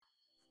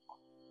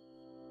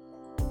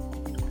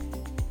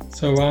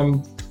So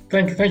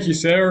thank you,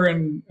 Sarah,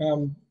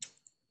 and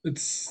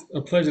it's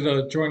a pleasure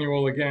to join you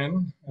all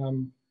again.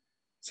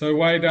 So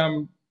Wade,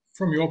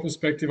 from your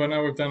perspective, I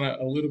know we've done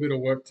a little bit of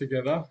work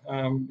together.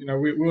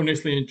 We were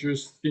initially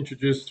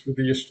introduced with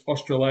the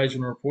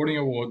Australasian Reporting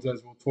Awards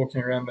as we're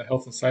talking around the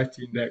Health and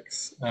Safety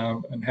Index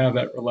and how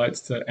that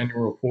relates to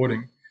annual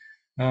reporting.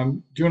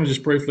 Do you want to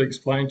just briefly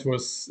explain to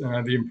us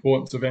the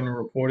importance of annual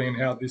reporting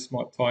and how this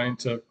might tie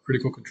into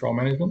critical control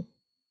management?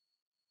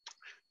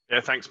 Yeah,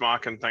 thanks,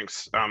 Mark, and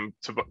thanks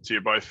to you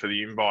both for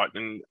the invite.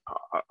 And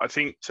I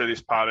think to this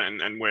part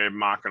and where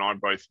Mark and I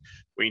both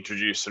we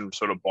introduced and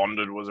sort of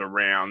bonded was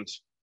around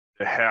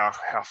how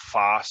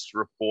fast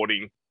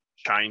reporting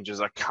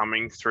changes are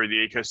coming through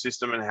the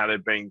ecosystem and how they're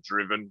being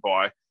driven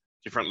by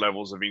different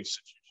levels of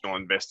institutional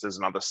investors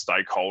and other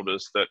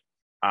stakeholders that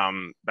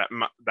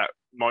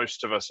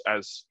most of us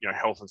as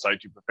health and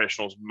safety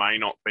professionals may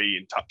not be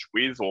in touch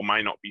with or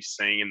may not be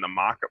seeing in the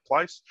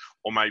marketplace,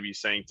 or maybe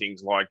seeing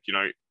things like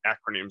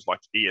acronyms like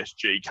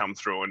ESG come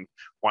through and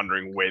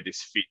wondering where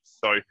this fits.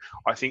 So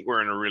I think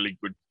we're in a really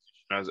good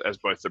position as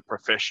both a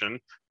profession,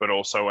 but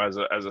also as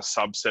a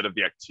subset of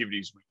the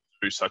activities we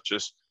do, such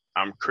as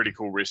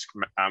critical risk,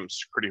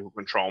 critical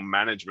control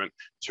management,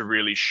 to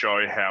really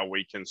show how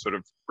we can sort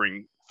of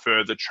bring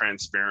further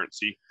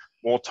transparency,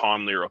 more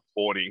timely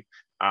reporting,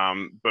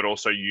 but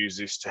also use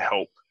this to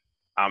help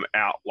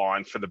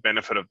outline for the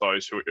benefit of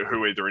those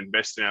who either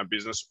invest in our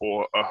business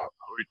or who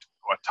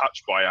are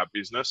touched by our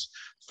business,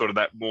 sort of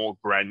that more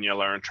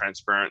granular and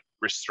transparent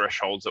risk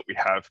thresholds that we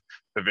have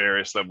for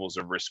various levels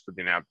of risk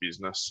within our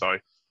business. So,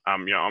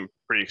 I'm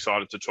pretty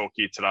excited to talk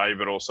here today,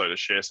 but also to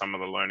share some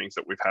of the learnings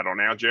that we've had on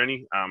our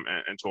journey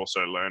and to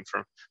also learn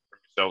from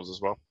yourselves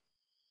as well.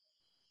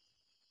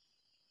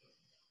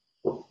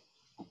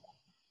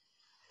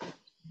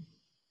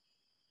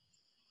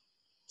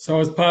 So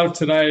as part of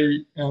today,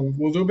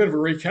 we'll do a bit of a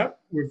recap.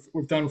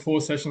 We've done 4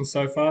 sessions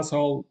so far, so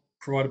I'll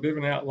provide a bit of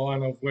an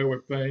outline of where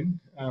we've been.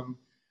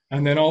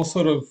 And then I'll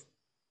sort of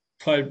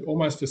play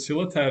almost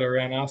facilitator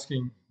around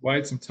asking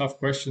Wade some tough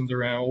questions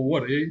around, well,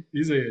 what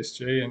is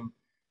ESG and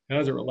how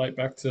does it relate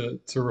back to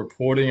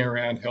reporting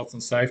around health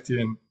and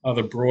safety and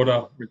other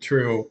broader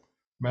material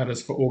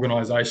matters for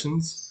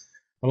organisations,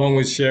 along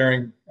with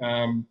sharing,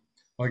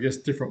 I guess,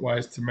 different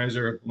ways to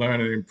measure,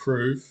 learn and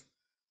improve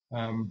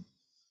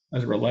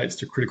as it relates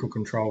to critical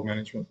control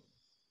management.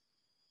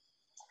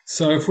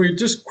 So if we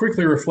just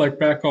quickly reflect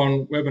back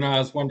on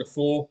webinars 1 to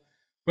 4,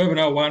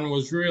 webinar 1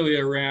 was really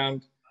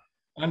around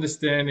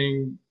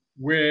understanding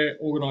where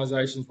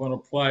organisations want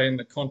to play in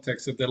the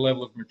context of their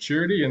level of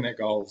maturity and their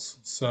goals.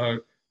 So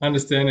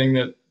understanding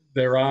that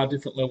there are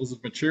different levels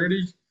of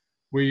maturity.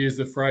 We use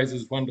the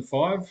phrases 1 to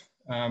 5,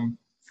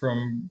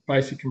 from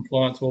basic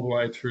compliance all the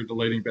way through to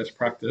leading best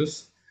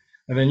practice.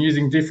 And then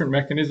using different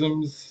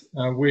mechanisms,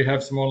 we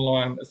have some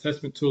online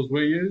assessment tools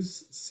we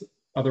use.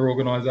 Other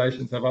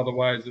organisations have other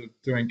ways of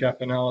doing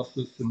gap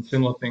analysis and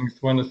similar things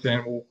to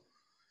understand, well,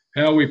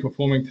 how are we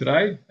performing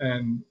today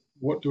and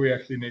what do we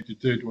actually need to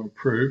do to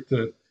improve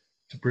to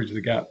bridge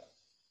the gap.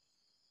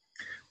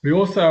 We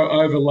also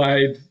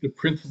overlaid the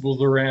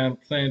principles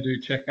around Plan, Do,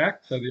 Check,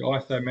 Act, so the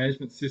ISO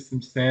management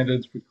system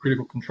standards with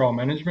critical control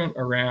management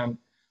around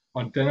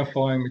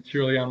identifying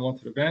materially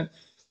unwanted events,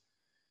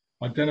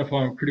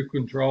 identifying critical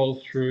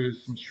controls through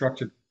some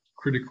structured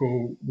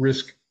critical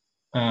risk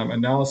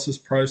analysis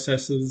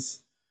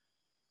processes,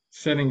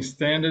 setting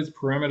standards,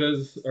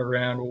 parameters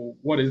around, well,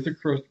 what is the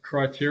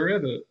criteria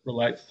that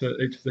relates to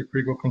each of the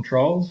critical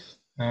controls,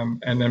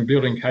 and then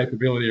building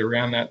capability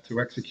around that to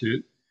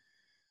execute.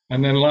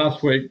 And then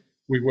last week,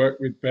 we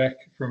worked with Beck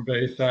from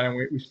BSA and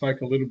we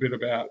spoke a little bit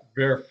about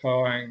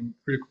verifying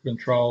critical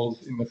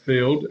controls in the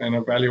field and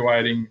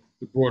evaluating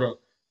the broader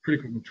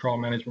critical control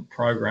management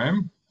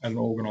program at an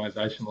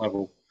organisation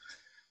level.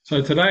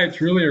 So today it's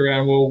really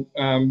around, well,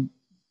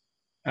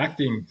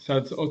 acting. So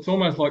it's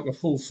almost like a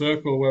full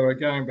circle where we're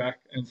going back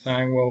and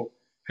saying, well,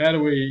 how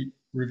do we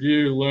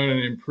review, learn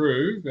and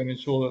improve and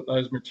ensure that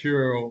those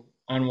material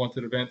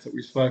unwanted events that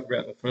we spoke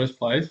about in the first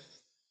place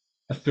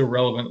are still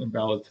relevant and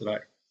valid today.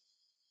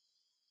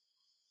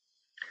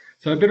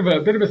 So a bit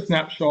of a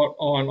snapshot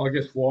on, I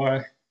guess,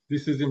 why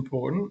this is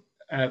important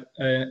at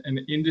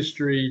an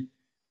industry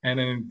and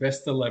an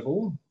investor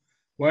level.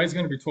 Wade's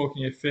going to be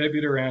talking a fair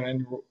bit around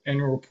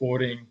annual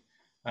reporting,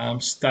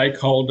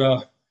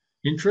 stakeholder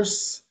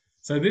interests.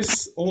 So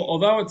this,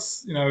 although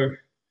it's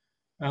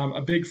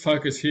a big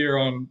focus here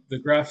on the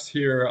graphs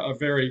here are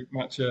very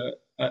much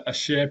a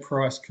share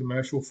price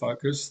commercial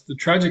focus. The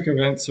tragic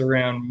events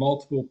around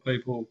multiple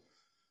people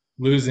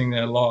losing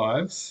their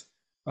lives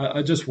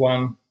are just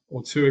 1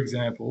 or 2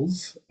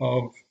 examples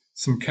of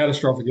some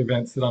catastrophic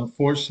events that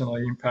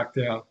unfortunately impact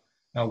our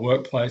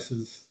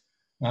workplaces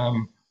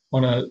on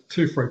a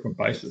too frequent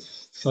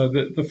basis. So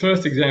the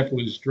first example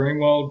is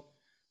Dreamworld,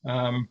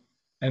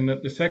 and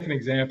the second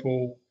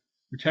example,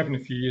 which happened a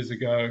few years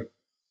ago,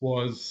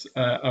 was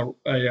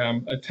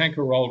a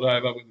tanker rolled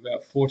over with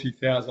about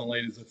 40,000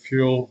 litres of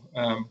fuel,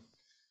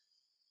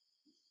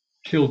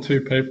 killed 2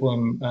 people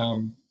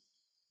and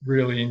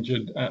really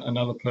injured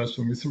another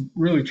person with some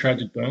really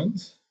tragic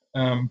burns.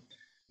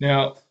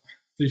 Now,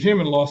 the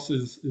human loss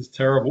is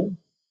terrible,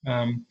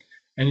 and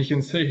you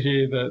can see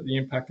here the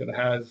impact that it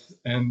has,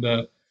 and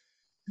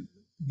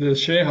the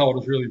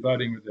shareholders really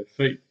voting with their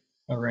feet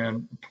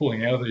around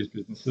pulling out of these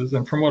businesses.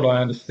 And from what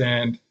I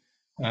understand,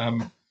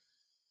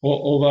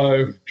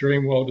 although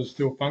Dreamworld is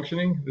still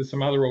functioning, there's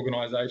some other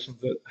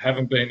organisations that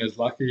haven't been as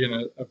lucky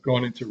and have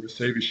gone into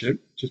receivership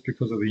just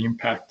because of the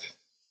impact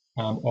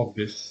of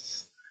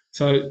this.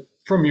 So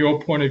from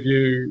your point of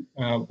view,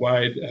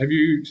 Wade, have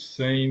you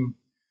seen,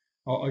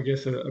 I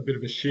guess, a bit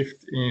of a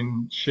shift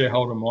in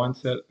shareholder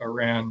mindset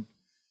around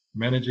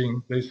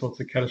managing these sorts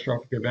of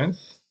catastrophic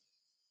events?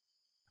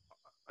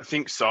 I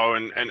think so,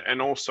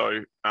 and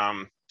also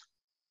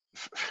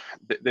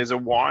there's a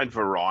wide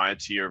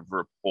variety of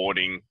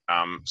reporting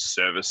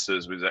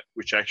services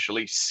which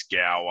actually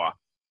scour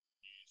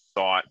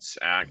sites,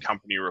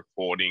 company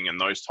reporting, and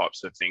those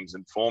types of things,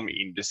 and form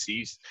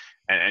indices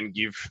and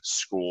give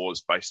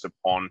scores based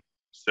upon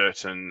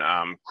certain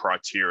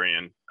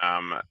criterion,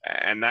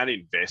 and that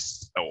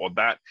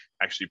that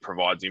actually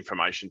provides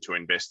information to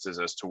investors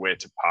as to where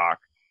to park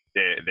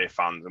their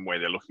funds and where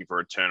they're looking for a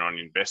return on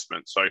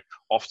investment. So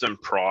often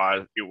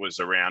prior, it was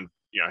around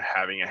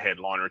having a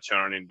headline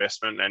return on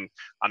investment and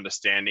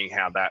understanding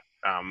how that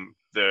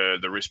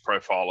the risk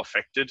profile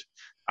affected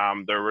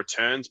the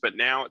returns. But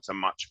now it's a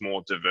much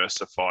more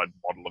diversified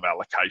model of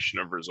allocation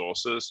of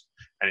resources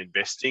and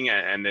investing,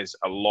 and there's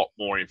a lot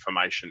more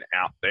information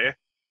out there,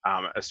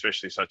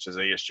 especially such as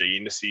ESG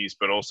indices,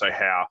 but also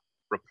how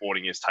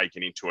reporting is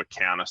taken into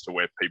account as to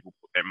where people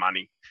put their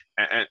money.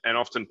 And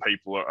often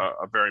people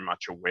are very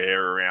much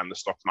aware around the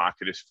stock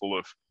market is full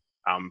of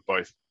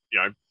both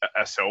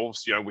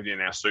ourselves,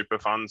 within our super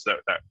funds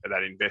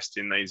that invest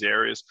in these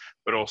areas,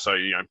 but also,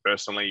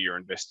 personally, you're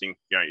investing,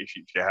 if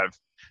you have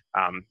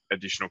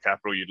additional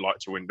capital you'd like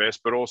to invest,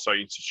 but also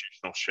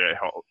institutional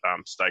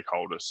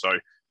stakeholders. So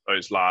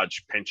those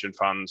large pension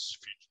funds,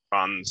 future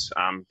funds,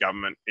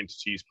 government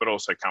entities, but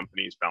also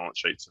companies' balance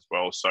sheets as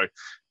well. So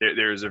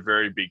there is a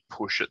very big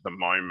push at the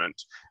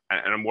moment.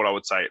 And what I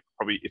would say,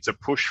 it's a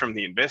push from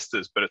the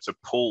investors, but it's a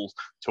pull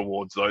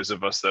towards those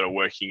of us that are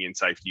working in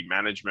safety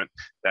management,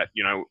 that,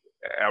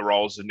 our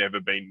roles have never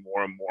been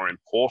more and more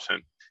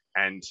important.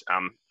 And,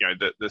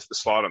 the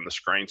slide on the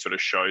screen sort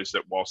of shows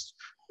that whilst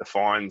the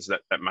fines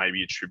that may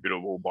be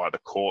attributable by the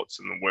courts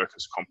and the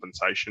workers'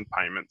 compensation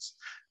payments,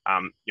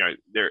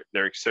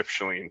 they're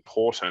exceptionally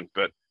important,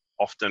 but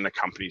often a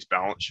company's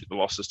balance sheet, the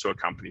losses to a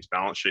company's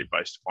balance sheet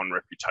based upon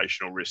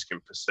reputational risk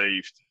and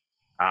perceived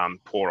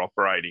poor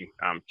operating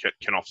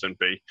can often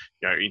be,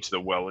 into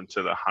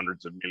the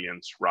hundreds of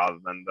millions rather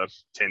than the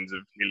tens of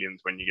millions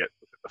when you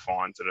look at the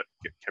fines that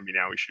can be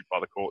now issued by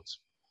the courts.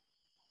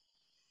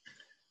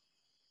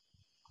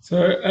 So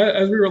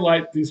as we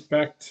relate this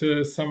back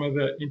to some of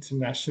the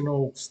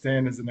international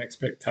standards and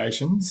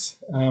expectations,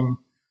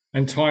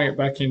 and tying it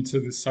back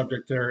into the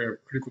subject area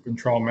of critical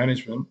control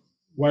management,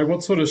 Wade,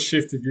 what sort of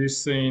shift have you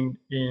seen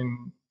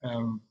in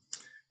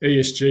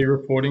ESG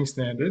reporting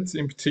standards,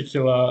 in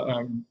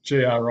particular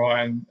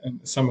GRI and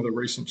some of the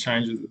recent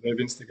changes that they've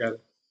instigated?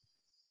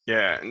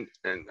 Yeah,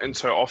 and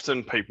so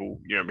often people,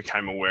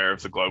 became aware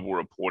of the Global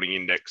Reporting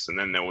Index, and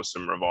then there were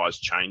some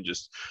revised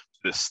changes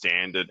to the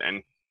standard,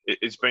 and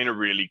it's been a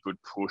really good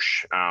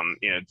push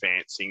in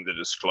advancing the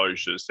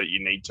disclosures that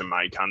you need to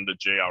make under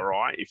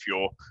GRI if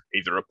you're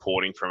either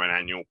reporting from an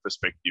annual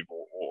perspective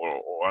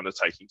or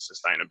undertaking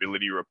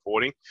sustainability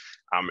reporting.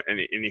 And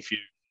if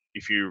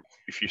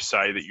you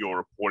say that you're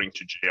reporting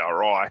to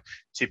GRI,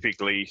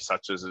 typically,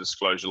 such as a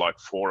disclosure like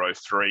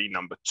 403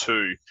 number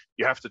 2,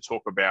 you have to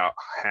talk about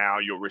how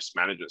your risk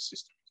management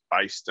system is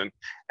based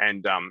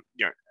and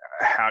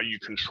how you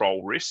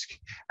control risk.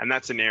 And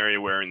that's an area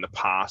where in the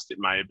past it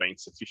may have been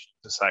sufficient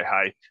to say,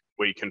 hey,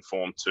 we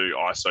conform to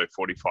ISO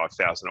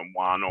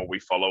 45001, or we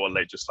follow a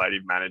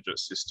legislative management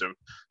system,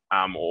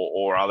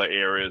 or other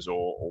areas,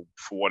 or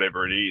for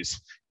whatever it is.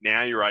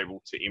 Now you're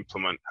able to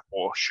implement,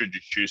 or should you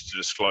choose to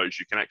disclose,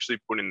 you can actually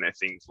put in there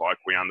things like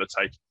we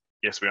undertake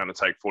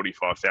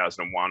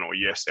 45,001, or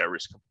yes, our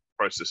risk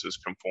processes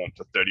conform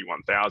to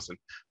 31,000,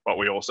 but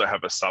we also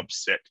have a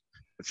subset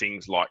for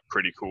things like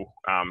critical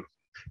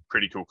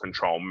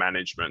control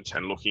management,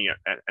 and looking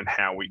at and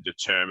how we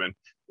determine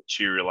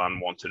material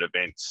unwanted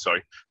events. So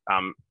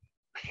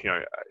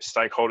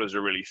stakeholders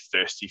are really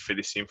thirsty for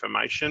this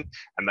information,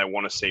 and they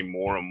want to see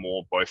more and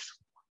more both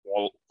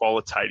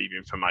qualitative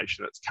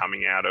information that's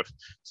coming out of,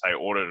 say,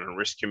 audit and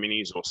risk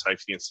committees or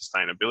safety and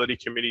sustainability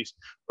committees,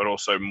 but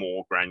also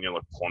more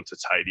granular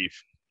quantitative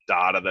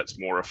data that's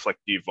more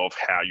reflective of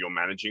how you're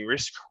managing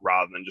risk,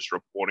 rather than just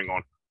reporting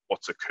on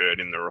what's occurred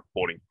in the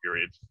reporting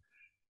period.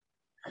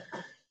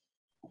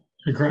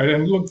 Great.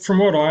 And look, from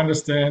what I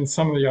understand,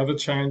 some of the other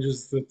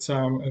changes that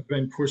have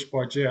been pushed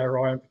by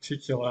GRI in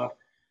particular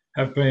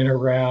have been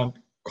around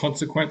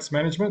consequence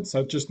management.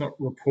 So just not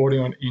reporting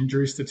on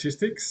injury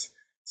statistics.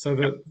 So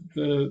that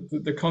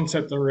the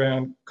concept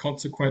around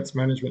consequence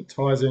management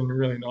ties in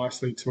really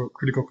nicely to a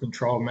critical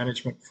control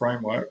management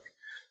framework.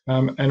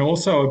 and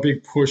also a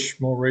big push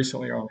more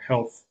recently on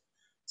health.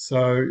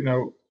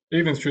 So,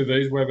 even through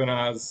these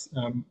webinars,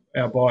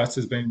 our bias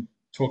has been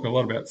talking a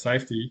lot about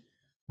safety,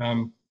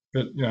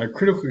 but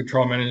critical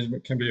control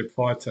management can be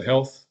applied to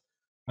health,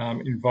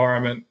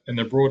 environment, and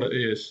the broader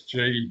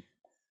ESG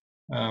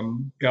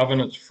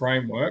governance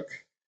framework,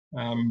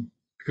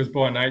 because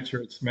by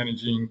nature it's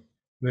managing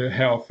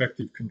how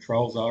effective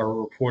controls are,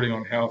 or reporting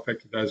on how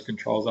effective those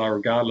controls are,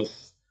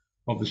 regardless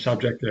of the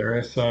subject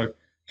area. So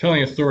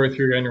telling a story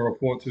through annual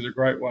reports is a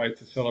great way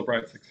to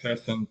celebrate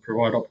success and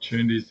provide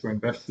opportunities to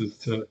investors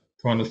to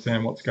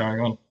understand what's going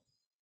on.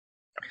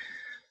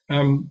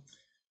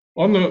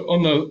 On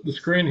the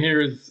screen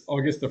here is,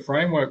 I guess, the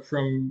framework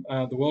from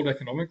the World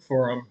Economic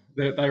Forum.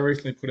 They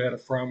recently put out a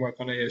framework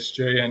on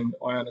ESG, and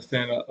I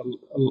understand a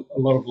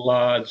lot of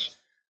large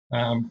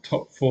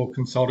top 4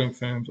 consulting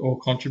firms all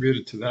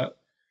contributed to that.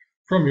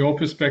 From your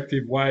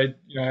perspective, Wade,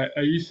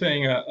 are you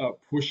seeing a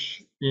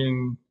push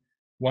in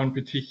one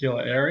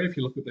particular area if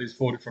you look at these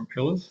 4 different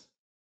pillars?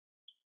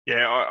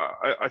 Yeah,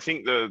 I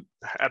think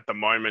at the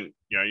moment,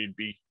 you'd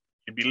be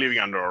living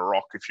under a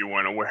rock if you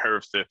weren't aware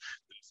of the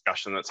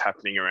discussion that's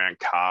happening around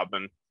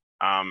carbon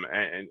and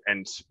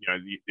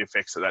the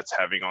effects that's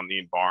having on the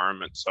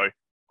environment. So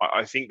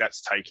I think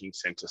that's taking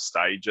centre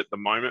stage at the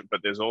moment,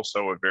 but there's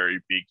also a very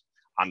big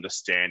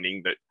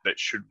understanding that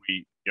should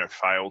we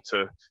fail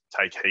to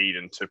take heed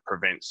and to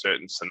prevent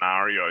certain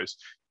scenarios,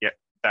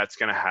 that's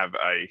going to have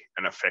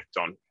an effect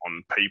on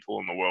people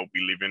and the world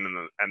we live in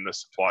and the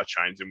supply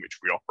chains in which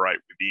we operate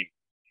within.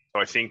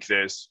 So I think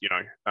there's,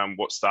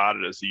 what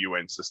started as the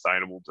UN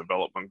Sustainable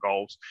Development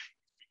Goals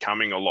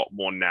becoming a lot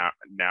more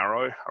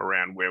narrow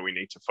around where we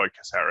need to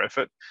focus our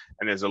effort,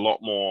 and there's a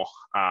lot more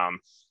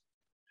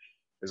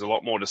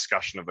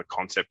discussion of the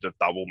concept of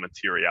double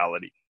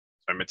materiality.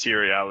 So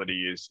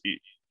materiality is the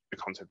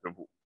concept of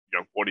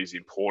what is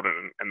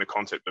important, and the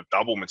concept of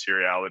double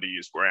materiality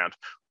is around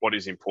what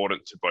is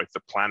important to both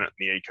the planet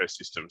and the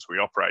ecosystems we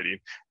operate in,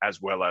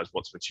 as well as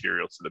what's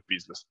material to the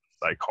business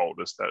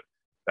stakeholders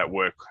that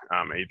work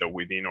either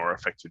within or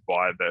affected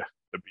by the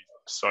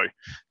business. So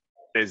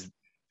there's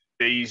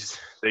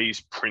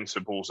these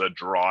principles are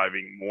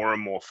driving more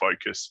and more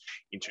focus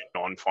into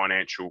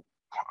non-financial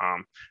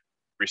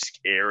risk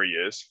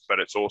areas, but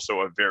it's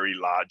also a very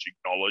large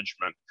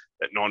acknowledgement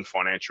that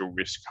non-financial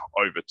risk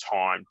over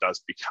time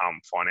does become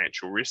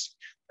financial risk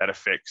that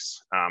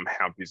affects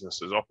how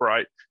businesses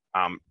operate,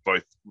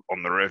 both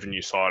on the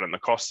revenue side and the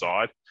cost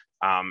side,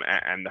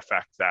 and the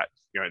fact that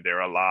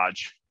there are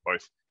large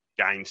both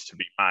gains to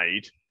be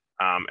made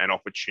and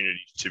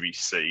opportunities to be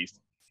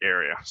seized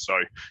area. So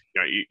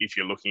if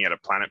you're looking at a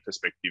planet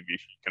perspective,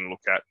 if you can look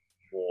at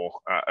more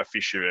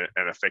efficient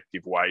and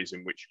effective ways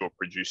in which you're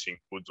producing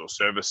goods or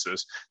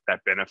services that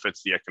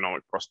benefits the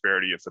economic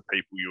prosperity of the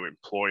people you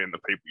employ and the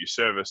people you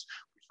service,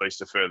 which leads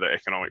to further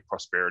economic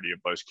prosperity of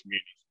those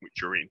communities which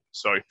you're in.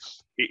 So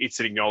it's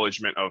an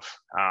acknowledgement of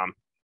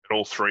that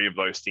all 3 of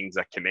those things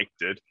are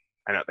connected,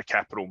 and that the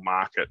capital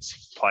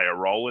markets play a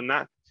role in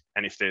that.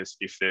 And if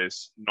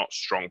there's not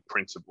strong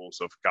principles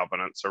of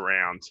governance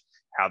around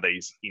how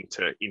these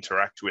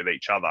interact with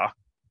each other,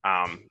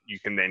 you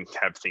can then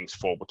have things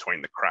fall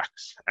between the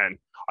cracks. And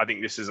I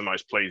think this is the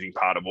most pleasing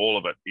part of all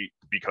of it,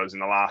 because in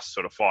the last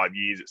sort of 5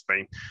 years, it's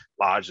been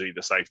largely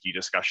the safety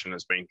discussion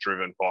has been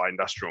driven by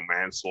industrial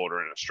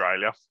manslaughter in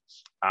Australia.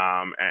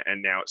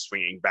 And now it's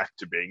swinging back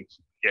to being,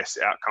 yes,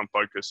 outcome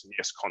focused and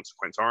yes,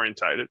 consequence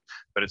orientated,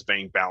 but it's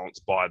being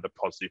balanced by the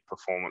positive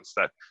performance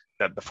that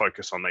the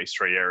focus on these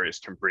 3 areas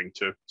can bring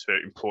to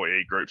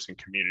employee groups and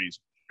communities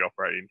we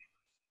operate in.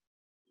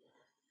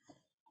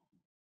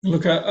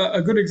 Look,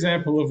 a good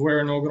example of where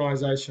an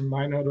organisation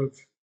may not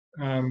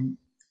have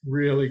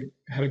really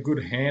had a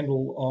good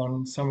handle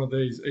on some of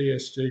these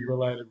ESG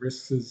related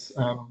risks is,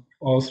 I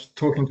was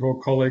talking to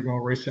a colleague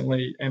more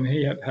recently, and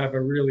he had to have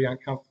a really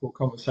uncomfortable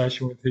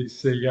conversation with his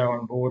CEO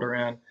and board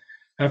around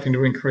having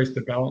to increase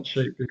the balance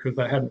sheet because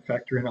they hadn't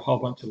factored in a whole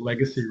bunch of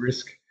legacy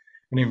risk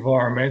and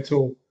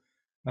environmental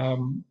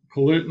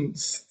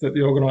pollutants that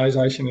the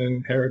organisation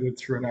inherited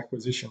through an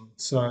acquisition.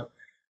 So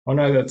I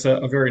know that's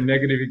a very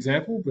negative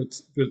example, but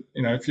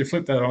if you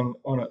flip that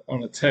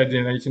on its head,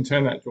 you can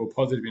turn that into a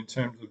positive in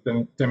terms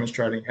of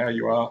demonstrating how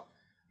you are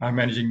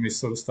managing this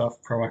sort of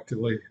stuff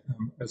proactively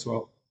as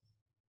well.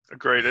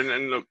 Agreed,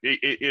 and look,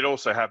 it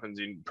also happens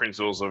in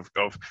principles of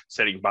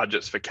setting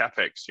budgets for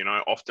capex.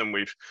 Often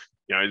we've,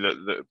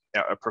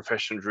 our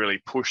professions really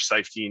push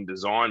safety in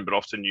design, but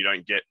often you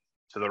don't get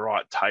to the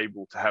right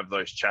table to have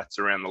those chats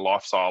around the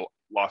lifestyle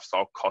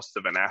cost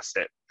of an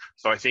asset.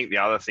 So I think the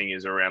other thing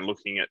is around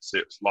looking at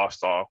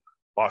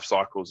life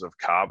cycles of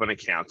carbon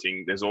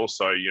accounting. There's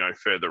also,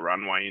 further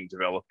runway in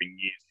developing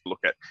years to look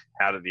at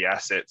how do the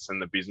assets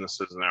and the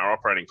businesses and our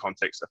operating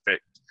context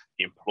affect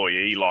the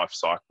employee life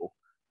cycle,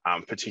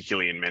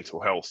 particularly in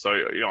mental health. So,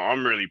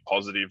 I'm really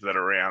positive that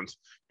around,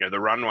 the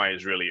runway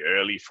is really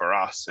early for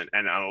us,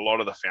 and a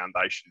lot of the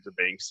foundations are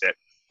being set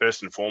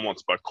first and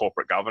foremost by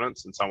corporate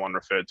governance, and someone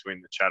referred to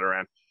in the chat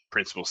around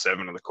Principle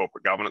 7 of the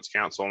Corporate Governance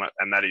Council,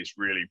 and that is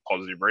really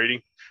positive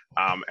reading.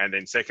 And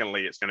then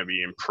secondly, it's going to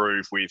be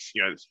improved with,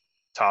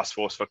 Task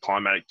Force for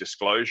Climatic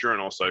Disclosure,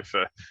 and also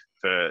for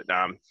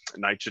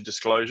nature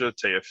disclosure,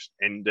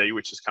 TFND,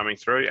 which is coming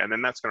through. And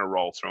then that's going to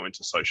roll through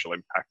into social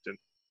impact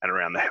and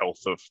around the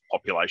health of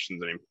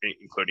populations, and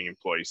including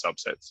employee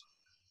subsets.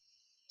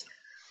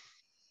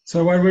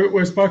 So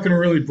we've spoken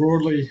really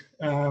broadly.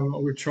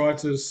 We've tried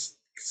to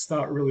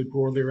start really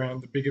broadly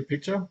around the bigger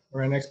picture,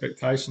 around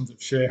expectations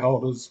of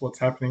shareholders, what's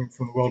happening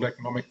from the World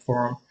Economic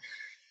Forum.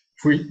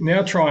 If we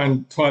now try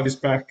and tie this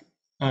back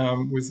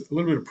with a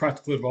little bit of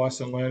practical advice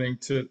and learning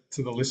to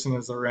the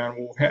listeners around,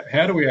 well,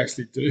 how do we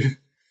actually do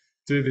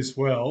this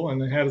well,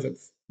 and how does it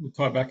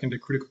tie back into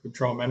critical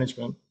control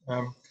management?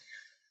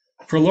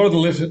 For a lot of the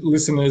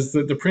listeners,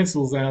 the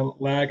principles around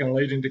lag and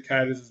lead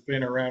indicators has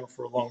been around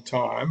for a long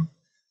time,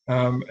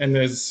 and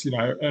there's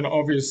an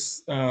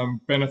obvious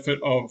benefit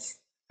of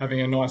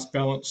having a nice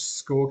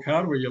balanced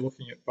scorecard where you're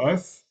looking at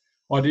both.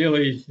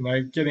 Ideally,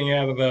 getting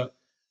out of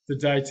the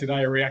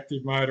day-to-day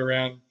reactive mode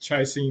around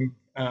chasing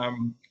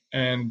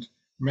and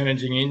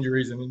managing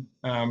injuries and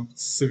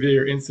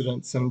severe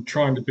incidents, and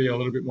trying to be a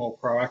little bit more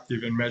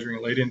proactive in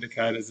measuring lead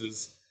indicators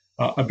is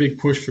a big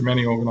push for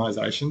many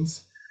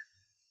organisations.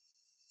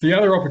 The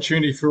other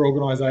opportunity for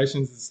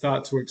organisations is to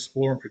start to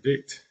explore and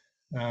predict.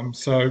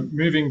 So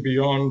moving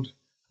beyond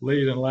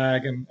lead and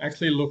lag and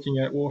actually looking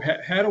at, well,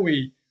 how do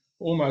we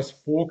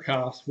almost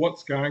forecast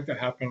what's going to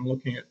happen,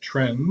 looking at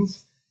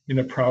trends in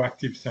a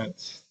proactive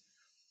sense.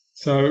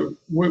 So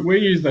we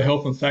use the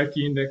Health and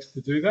Safety Index to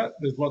do that.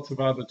 There's lots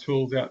of other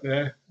tools out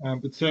there,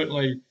 but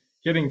certainly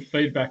getting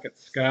feedback at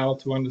scale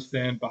to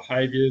understand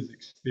behaviours,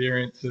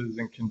 experiences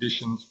and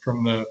conditions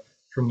from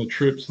the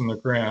troops on the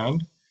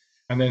ground,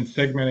 and then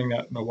segmenting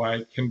that in a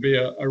way can be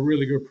a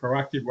really good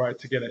proactive way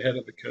to get ahead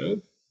of the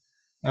curve.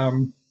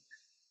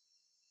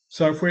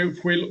 So if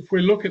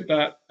we look at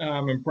that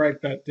and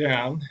break that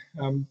down,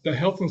 the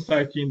Health and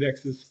Safety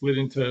Index is split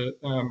into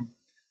a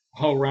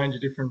whole range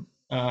of different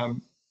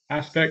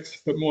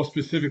aspects, but more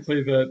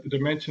specifically, the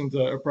dimensions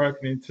are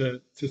broken into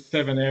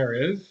 7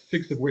 areas,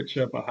 6 of which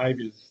are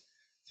behaviours.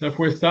 So if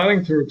we're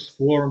starting to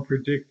explore and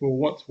predict, well,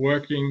 what's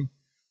working,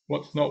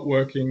 what's not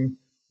working,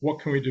 what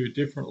can we do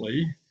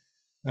differently?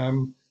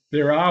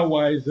 There are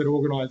ways that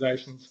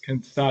organisations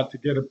can start to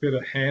get a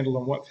better handle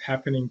on what's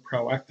happening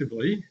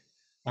proactively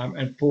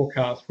and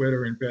forecast where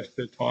to invest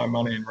their time,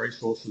 money and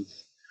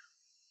resources.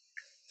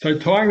 So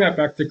tying that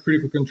back to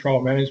critical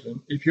control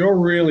management, if you're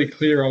really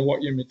clear on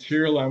what your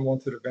material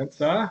unwanted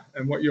events are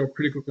and what your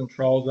critical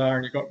controls are,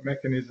 and you've got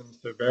mechanisms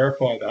to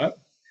verify that,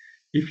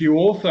 if you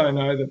also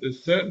know that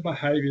there's certain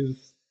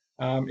behaviours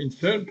in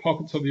certain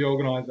pockets of the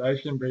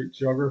organisation, be it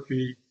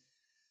geography,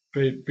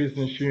 be it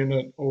business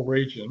unit or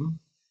region,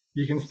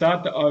 you can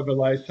start to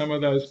overlay some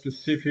of those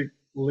specific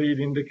lead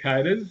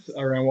indicators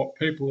around what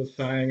people are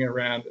saying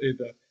around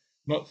either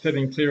not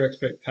setting clear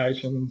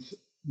expectations,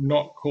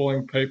 not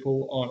calling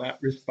people on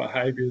at-risk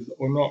behaviours,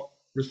 or not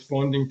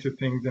responding to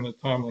things in a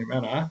timely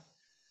manner,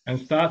 and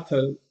start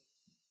to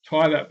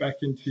tie that back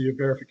into your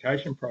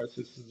verification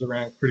processes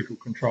around critical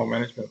control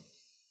management.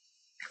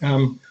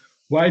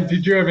 Wade,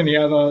 did you have any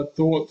other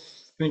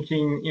thoughts,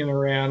 thinking in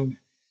around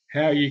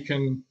how you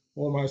can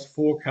almost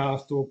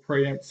forecast or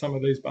preempt some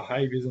of these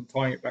behaviours and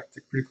tying it back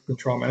to critical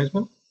control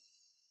management?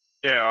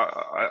 Yeah,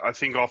 I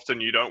think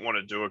often you don't want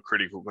to do a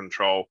critical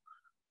control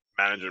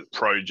management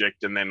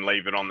project and then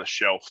leave it on the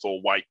shelf or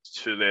wait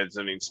till there's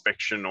an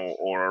inspection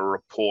or a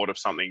report of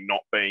something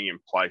not being in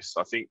place.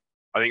 I think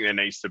there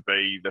needs to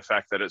be the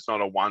fact that it's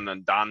not a one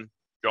and done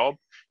job.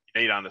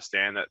 You need to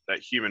understand that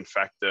human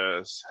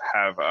factors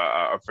have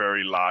a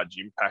very large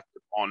impact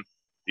upon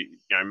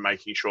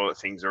making sure that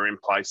things are in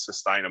place,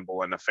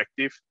 sustainable and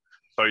effective.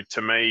 So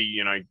to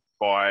me,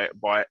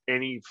 by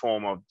any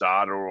form of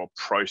data or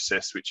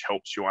process which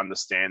helps you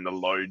understand the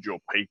load your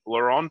people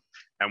are on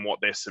and what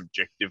they're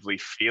subjectively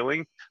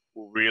feeling,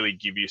 will really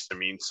give you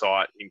some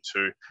insight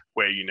into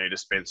where you need to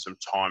spend some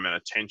time and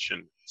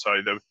attention.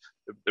 So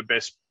the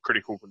best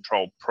critical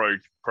control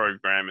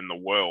program in the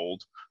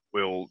world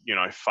will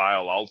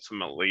fail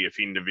ultimately if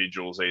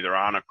individuals either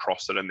aren't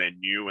across it and they're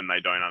new and they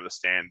don't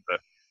understand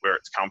where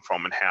it's come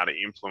from and how to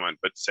implement.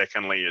 But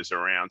secondly is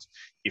around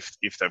if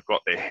they've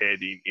got their head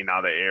in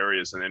other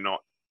areas and they're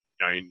not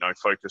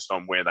focused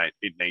on where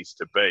it needs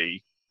to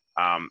be,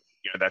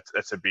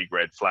 that's a big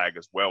red flag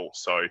as well.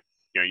 So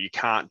you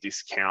can't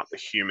discount the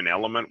human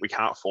element. We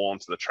can't fall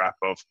into the trap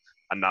of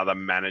another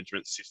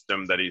management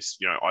system that is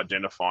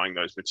identifying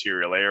those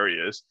material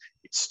areas.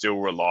 It still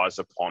relies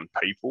upon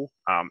people,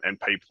 and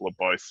people are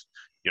both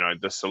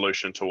the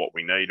solution to what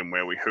we need and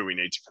who we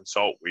need to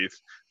consult with.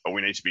 But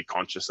we need to be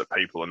conscious that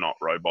people are not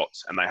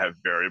robots and they have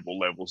variable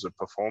levels of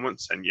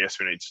performance. And yes,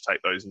 we need to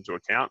take those into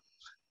account.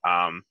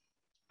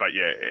 But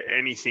yeah,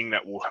 anything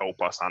that will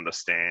help us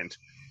understand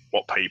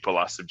what people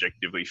are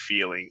subjectively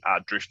feeling are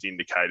drift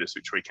indicators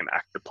which we can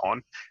act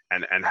upon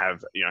and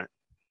have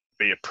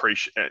be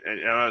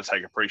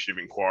take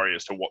appreciative inquiry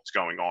as to what's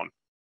going on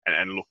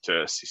and look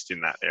to assist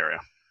in that area.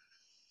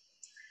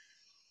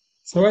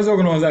 So as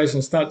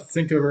organisations start to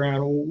think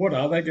around, well, what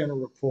are they going to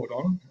report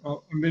on? I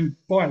mean,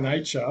 by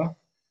nature,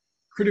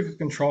 critical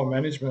control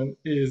management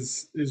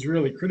is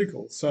really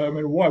critical. So, I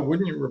mean, why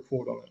wouldn't you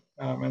report on it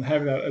and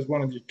have that as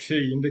one of your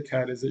key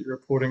indicators that you're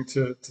reporting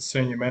to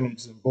senior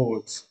managers and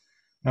boards?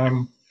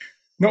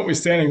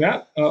 Notwithstanding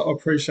that, I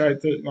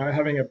appreciate that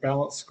having a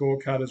balanced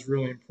scorecard is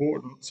really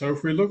important. So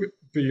if we look at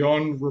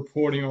beyond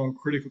reporting on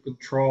critical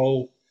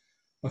control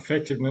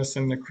effectiveness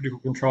and the critical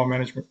control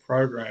management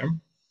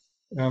program,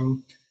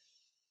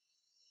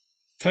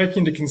 take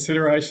into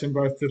consideration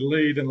both the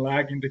lead and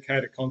lag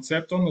indicator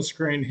concept. On the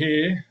screen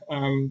here,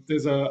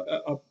 there's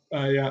a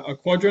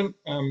quadrant.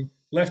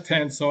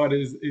 Left-hand side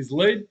is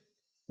lead,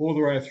 all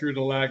the way through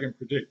to lag and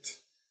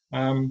predict.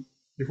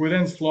 If we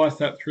then slice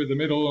that through the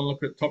middle and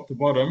look at top to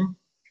bottom,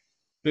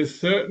 there's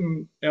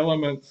certain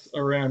elements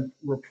around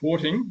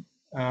reporting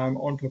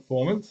on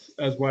performance,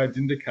 as Wade's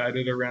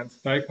indicated, around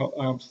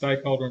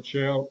stakeholder and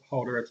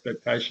shareholder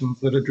expectations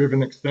that are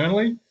driven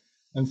externally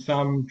and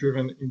some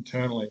driven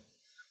internally.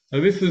 So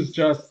this is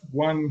just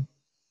one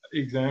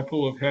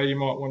example of how you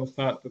might want to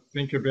start to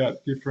think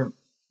about different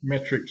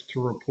metrics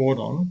to report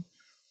on.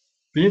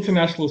 The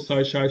International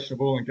Association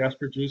of Oil and Gas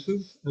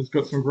Producers has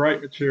got some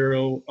great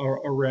material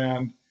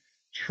around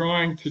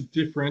trying to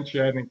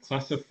differentiate and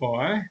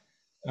classify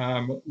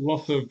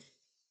loss of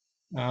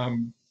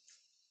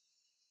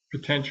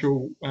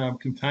potential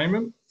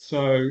containment.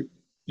 So,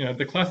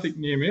 the classic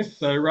near miss.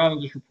 So rather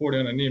than just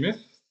reporting on a near miss,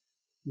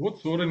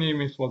 what sort of near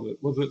miss was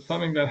it? Was it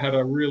something that had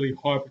a really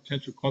high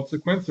potential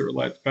consequence that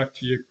relates back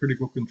to your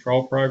critical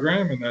control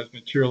program and those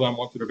material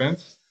unwanted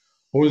events?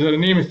 Or was it a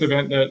near miss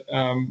event that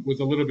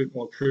was a little bit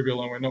more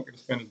trivial and we're not going to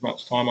spend as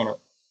much time on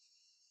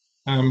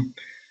it?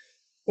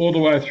 All the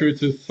way through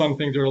to some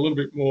things that are a little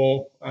bit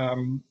more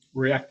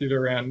reactive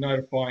around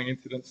notifying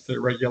incidents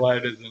to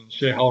regulators and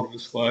shareholder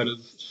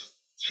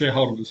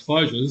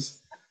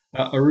disclosures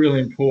are really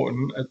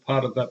important as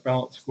part of that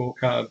balanced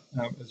scorecard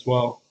as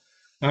well.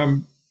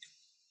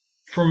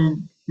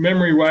 From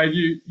memory, Wade,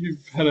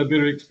 you've had a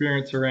bit of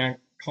experience around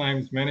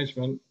claims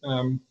management,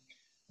 and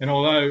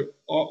although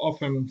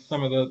often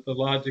some of the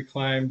larger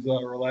claims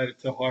are related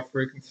to high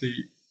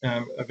frequency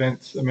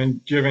events, I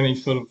mean, do you have any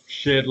sort of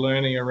shared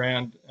learning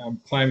around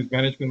claims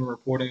management and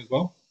reporting as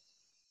well?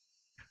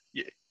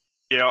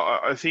 Yeah,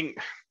 I think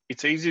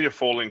it's easy to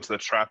fall into the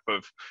trap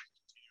of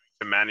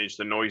to manage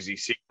the noisy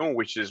signal,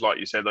 which is, like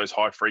you said, those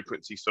high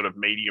frequency sort of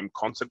medium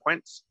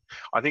consequence.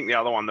 I think the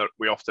other one that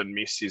we often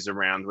miss is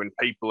around when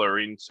people are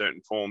in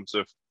certain forms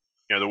of,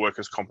 the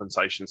workers'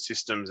 compensation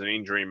systems and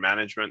injury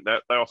management,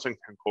 that they often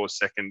can cause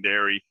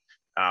secondary,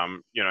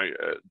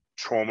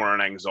 trauma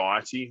and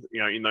anxiety,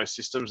 in those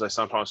systems. They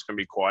sometimes can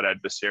be quite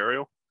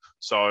adversarial.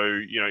 So,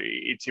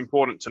 it's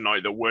important to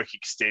note that work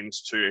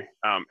extends to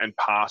and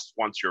past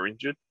once you're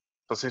injured.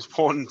 So it's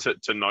important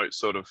to note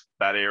sort of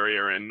that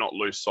area and not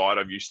lose sight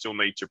of you still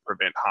need to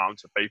prevent harm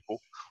to people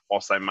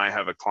whilst they may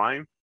have a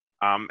claim.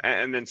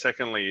 And then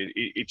secondly,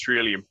 it's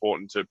really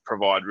important to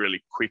provide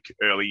really quick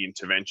early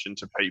intervention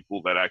to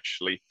people that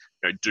actually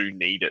do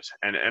need it.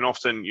 And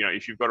often,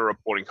 if you've got a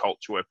reporting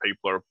culture where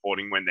people are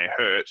reporting when they're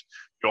hurt,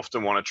 you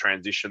often want to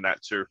transition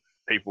that to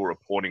people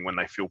reporting when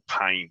they feel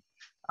pain,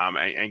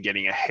 and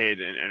getting ahead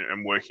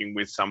and working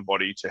with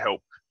somebody to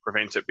help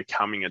prevent it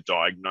becoming a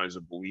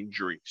diagnosable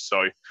injury.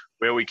 So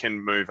where we can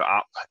move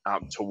up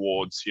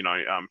towards,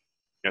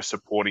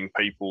 supporting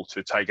people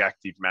to take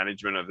active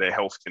management of their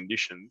health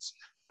conditions,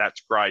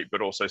 that's great.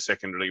 But also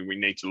secondarily, we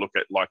need to look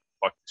at, like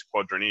this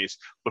quadrant is,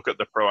 look at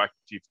the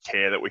proactive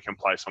care that we can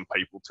place on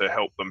people to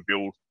help them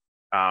build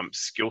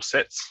skill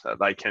sets that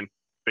they can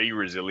be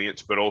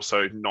resilient, but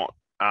also not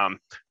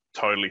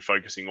totally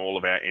focusing all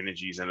of our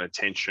energies and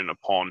attention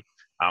upon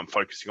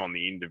focusing on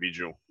the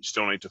individual. You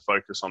still need to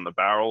focus on the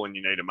barrel, and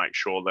you need to make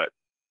sure that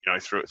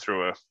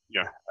through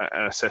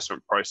an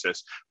assessment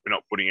process, we're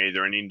not putting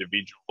either an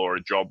individual or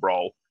a job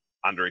role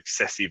under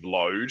excessive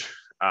load,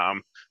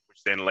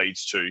 which then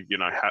leads to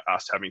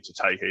us having to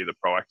take either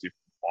proactive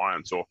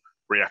compliance or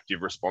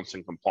reactive response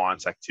and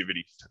compliance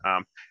activities.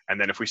 And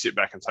then if we sit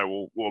back and say,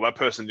 well, that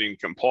person didn't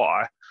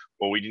comply,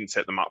 well, we didn't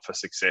set them up for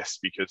success,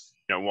 because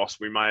whilst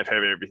we may have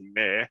everything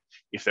there,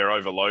 if they're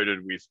overloaded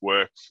with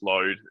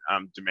workload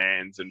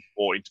demands and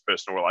or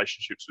interpersonal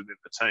relationships within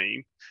the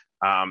team,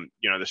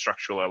 the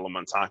structural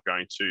elements aren't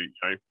going to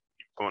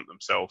implement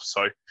themselves.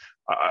 So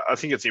I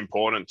think it's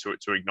important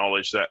to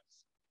acknowledge that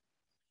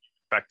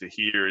factor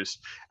here is,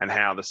 and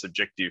how the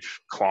subjective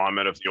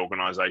climate of the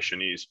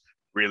organisation is,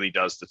 really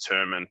does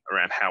determine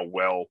around how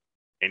well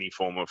any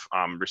form of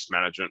risk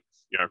management,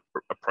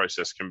 a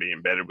process can be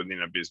embedded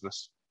within a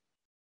business.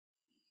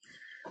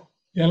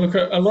 Yeah, look,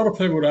 a lot of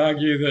people would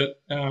argue that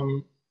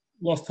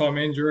lost time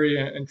injury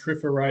and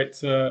TRIFR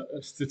rates are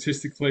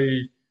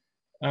statistically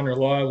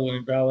unreliable and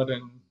invalid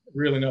and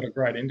really not a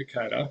great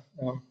indicator.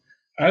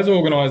 As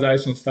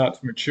organisations start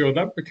to mature,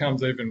 that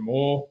becomes even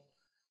more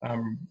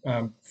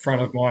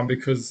front of mind,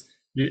 because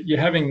you're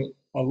having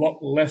a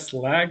lot less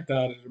lag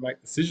data to make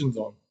decisions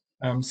on.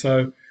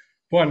 So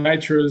by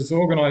nature, as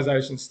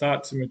organisations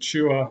start to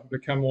mature,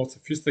 become more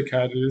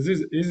sophisticated,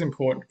 it is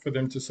important for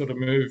them to sort of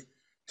move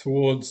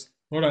towards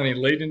not only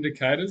lead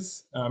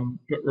indicators,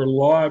 but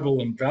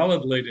reliable and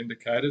valid lead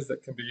indicators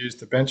that can be used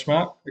to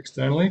benchmark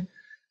externally,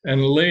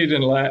 and lead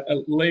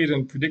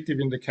and predictive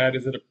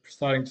indicators that are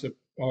starting to,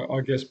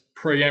 I guess,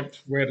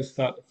 preempt where to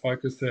start to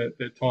focus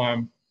their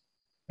time,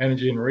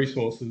 energy, and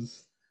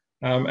resources.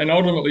 And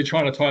ultimately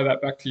trying to tie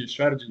that back to your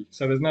strategy.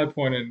 So there's no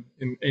point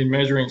in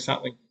measuring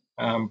something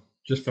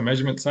just for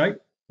measurement's sake.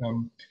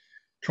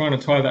 Trying to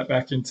tie that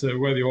back into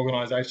where the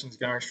organisation is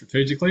going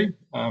strategically,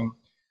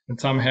 and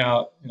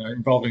somehow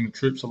involving the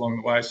troops along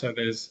the way. So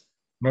there's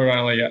not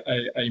only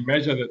a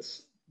measure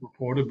that's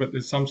reported, but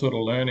there's some sort of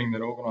learning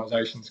that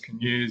organisations can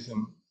use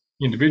and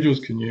individuals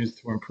can use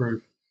to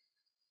improve.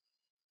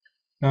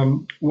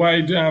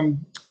 Wade,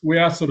 we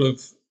are sort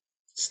of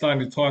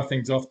starting to tie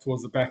things off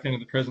towards the back end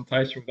of the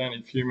presentation with only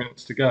a few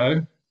minutes to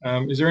go.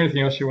 Is there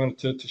anything else you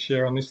wanted to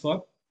share on this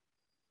slide?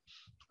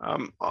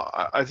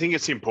 I think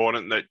it's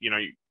important that you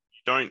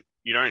don't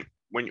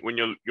when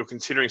you're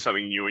considering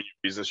something new in your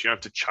business, you don't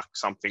have to chuck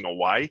something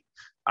away.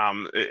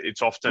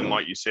 It's often,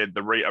 like you said,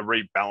 a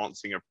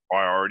rebalancing of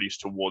priorities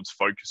towards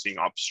focusing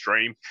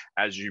upstream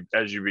as you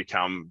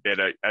become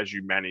better, as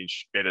you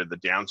manage better the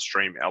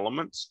downstream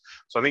elements.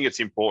 So I think it's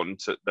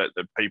important that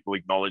people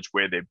acknowledge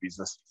where their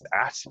business is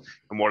at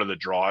and what are the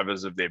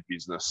drivers of their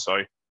business. So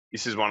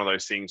this is one of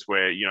those things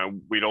where,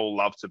 we'd all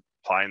love to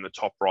play in the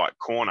top right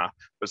corner,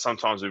 but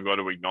sometimes we've got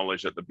to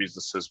acknowledge that the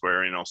businesses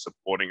we're in or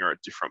supporting are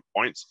at different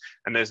points.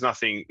 And there's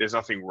nothing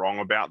wrong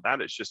about that.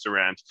 It's just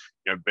around,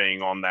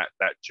 being on that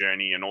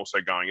journey and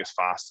also going as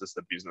fast as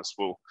the business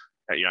will,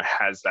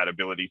 has that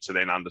ability to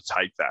then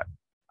undertake that.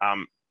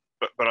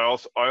 But I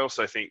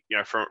also think,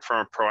 from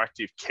a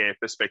proactive care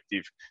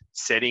perspective,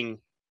 setting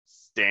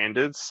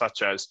standards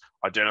such as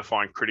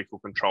identifying critical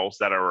controls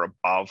that are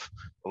above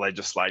the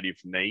legislative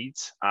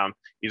needs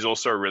is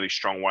also a really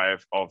strong way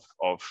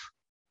of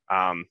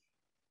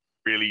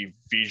really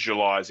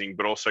visualizing,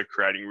 but also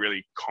creating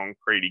really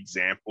concrete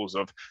examples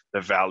of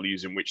the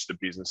values in which the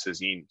business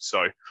is in.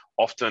 So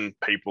often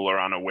people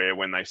are unaware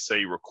when they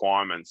see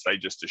requirements, they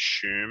just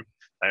assume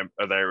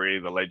they're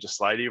either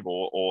legislative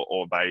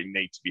or they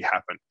need to be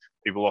happen.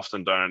 People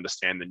often don't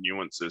understand the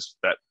nuances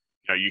that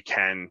you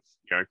can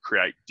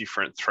create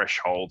different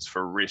thresholds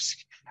for risk,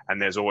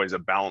 and there's always a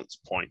balance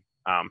point.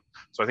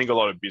 So I think a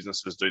lot of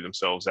businesses do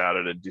themselves out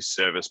at a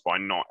disservice by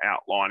not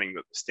outlining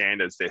that the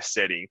standards they're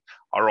setting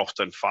are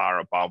often far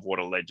above what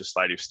a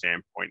legislative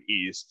standpoint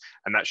is,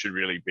 and that should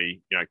really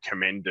be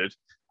commended.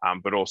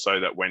 But also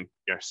that when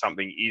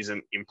something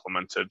isn't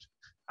implemented,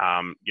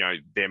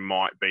 there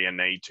might be a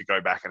need to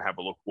go back and have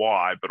a look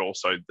why, but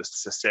also the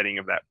setting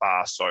of that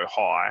bar so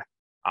high,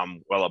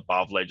 well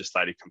above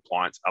legislative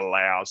compliance,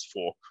 allows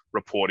for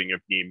reporting of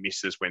near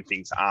misses when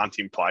things aren't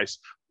in place,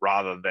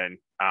 rather than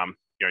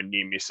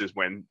near misses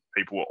when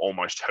people were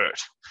almost hurt.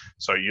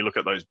 So you look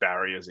at those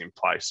barriers in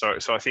place. So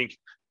I think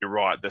you're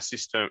right. The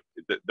system,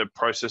 the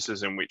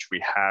processes in which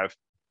we have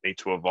need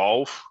to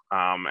evolve,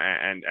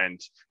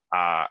 and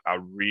are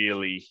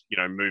really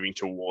moving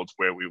towards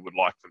where we would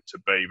like them to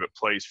be. But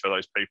please, for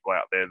those people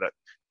out there that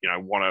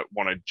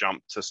want to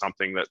jump to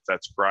something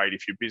that's great,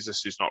 if your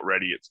business is not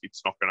ready,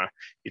 it's going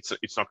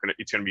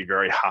to be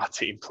very hard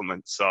to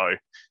implement. So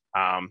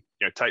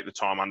take the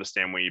time,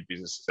 understand where your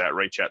business is at,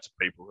 reach out to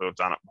people who have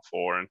done it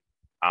before, and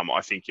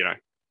I think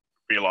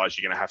realize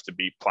you're going to have to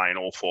be playing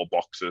all four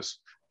boxes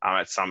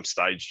at some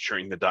stage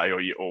during the day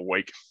or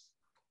week.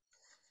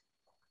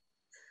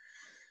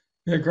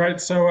 Yeah, great.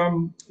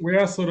 So we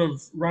are sort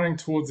of running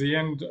towards the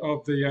end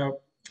of the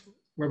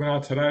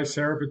webinar today,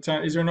 Sarah,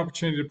 but is there an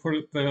opportunity to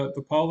put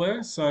the poll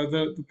there? So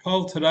the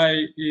poll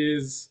today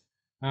is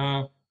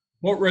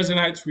what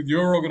resonates with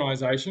your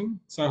organisation?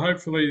 So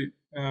hopefully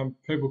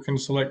people can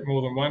select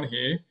more than one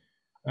here.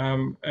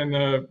 And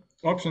the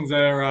options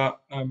there are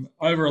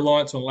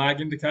over-reliance on lag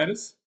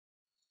indicators,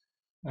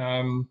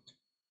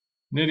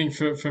 needing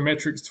for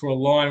metrics to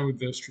align with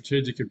the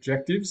strategic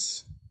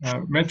objectives,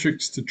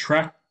 metrics to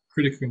track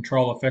critical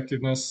control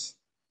effectiveness,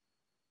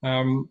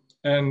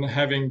 and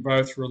having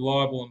both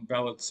reliable and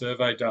valid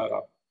survey data.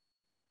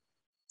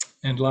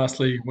 And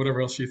lastly,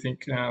 whatever else you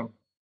think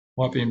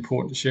might be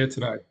important to share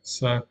today.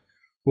 So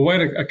we'll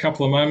wait a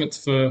couple of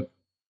moments for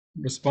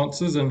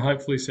responses, and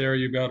hopefully, Sarah,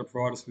 you'll be able to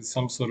provide us with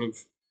some sort of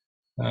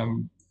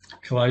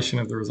collation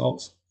of the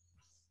results.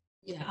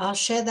 Yeah, I'll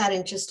share that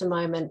in just a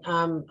moment.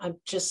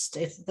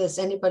 If there's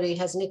anybody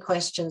has any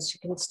questions, you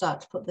can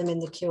start to put them in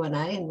the Q&A,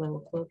 and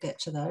we'll get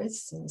to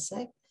those in a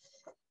sec.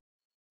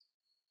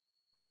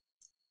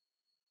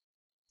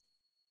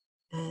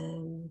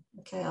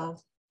 Okay,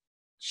 I'll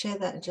share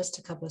that in just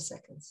a couple of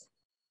seconds.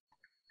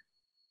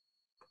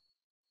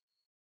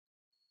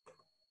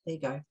 There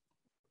you go.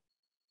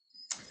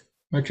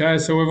 Okay,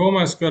 so we've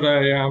almost got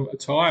a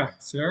tie,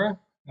 Sarah.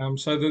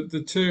 So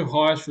the two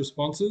highest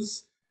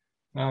responses,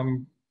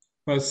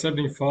 both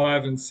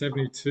 75 and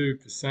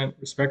 72%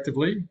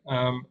 respectively,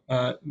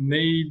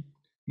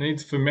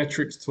 needs for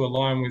metrics to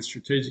align with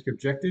strategic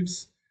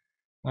objectives.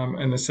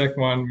 and the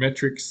second one,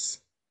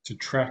 metrics to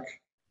track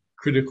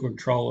critical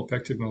control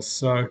effectiveness.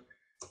 So,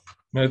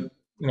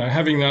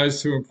 having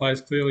those two in place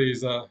clearly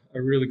is a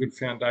really good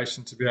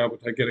foundation to be able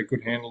to get a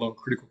good handle on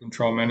critical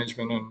control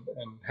management and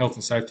health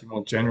and safety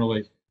more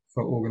generally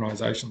for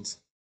organisations.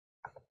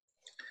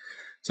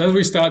 So as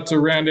we start to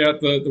round out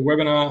the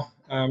webinar,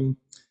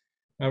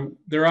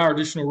 there are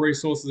additional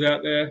resources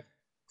out there.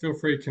 Feel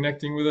free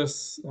connecting with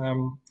us.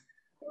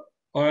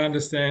 I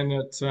understand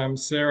that,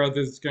 Sarah,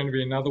 there's going to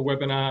be another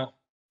webinar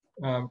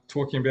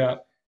talking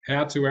about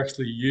how to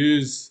actually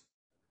use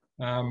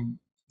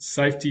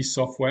safety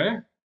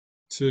software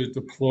to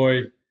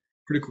deploy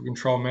critical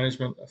control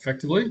management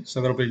effectively. So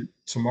that'll be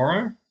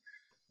tomorrow.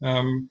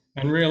 And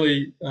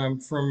really,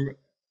 from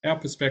our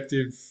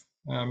perspective,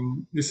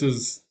 this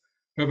is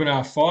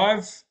webinar 5.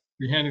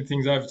 We'll be handing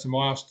things over to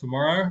Miles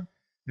tomorrow.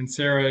 And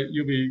Sarah,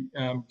 you'll be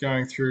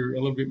going through a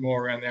little bit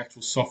more around the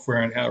actual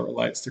software and how it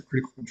relates to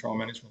critical control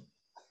management.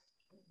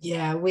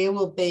 Yeah, we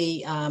will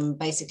be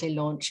basically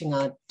launching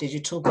our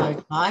digital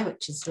bow tie,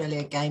 which is really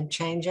a game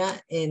changer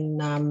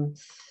in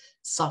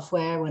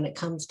software when it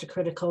comes to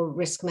critical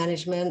risk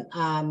management.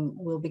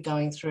 We'll be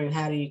going through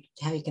how you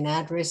can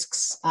add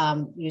risks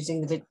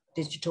using the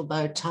digital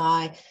bow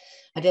tie,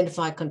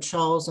 identify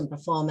controls and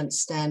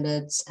performance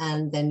standards,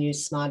 and then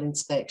use smart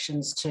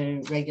inspections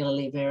to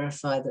regularly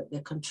verify that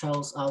the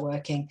controls are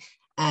working.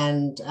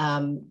 And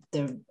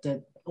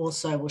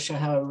also will show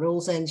how a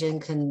rules engine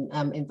can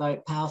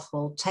invoke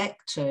powerful tech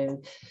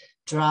to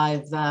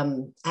drive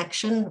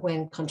action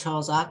when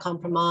controls are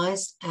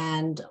compromised,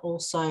 and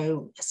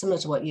also similar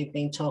to what you've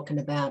been talking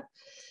about,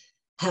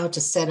 how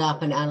to set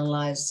up and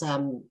analyze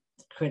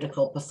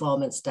critical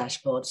performance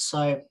dashboards.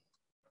 So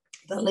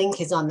the link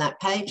is on that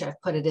page.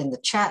 I've put it in the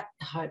chat.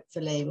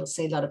 Hopefully we'll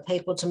see a lot of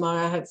people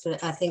tomorrow. Hopefully,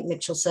 I think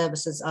Mitchell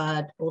Services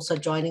are also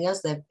joining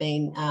us. They've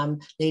been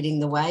leading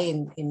the way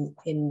in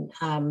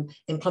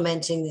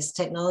implementing this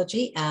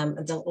technology.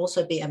 There'll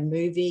also be a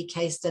movie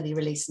case study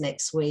released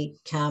next week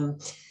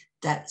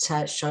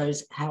that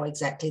shows how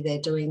exactly they're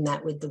doing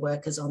that with the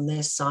workers on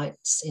their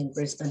sites in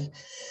Brisbane.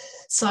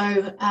 So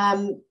I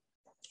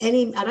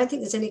don't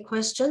think there's any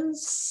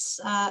questions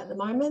at the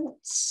moment.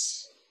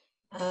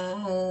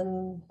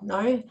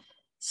 No.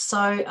 So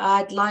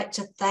I'd like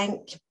to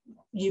thank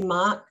you,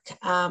 Mark,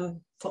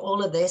 for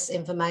all of this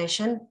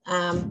information.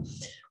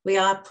 We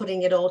are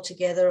putting it all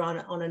together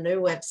on a new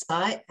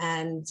website,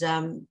 and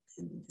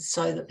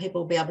so that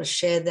people will be able to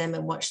share them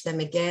and watch them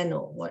again,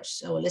 or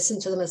listen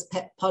to them as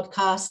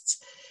podcasts.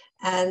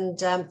 And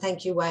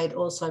thank you, Wade,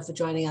 also for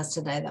joining us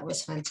today. That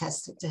was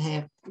fantastic to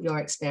hear your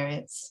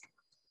experience.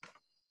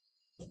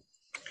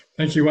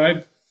 Thank you,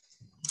 Wade.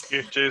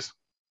 Yeah, cheers.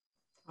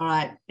 All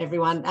right,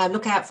 everyone.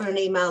 Look out for an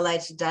email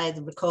later today,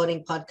 the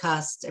recording,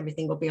 podcast,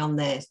 everything will be on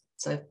there.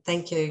 So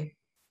thank you.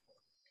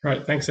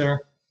 Great. Thanks, Sarah.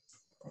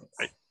 Thanks.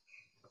 Bye.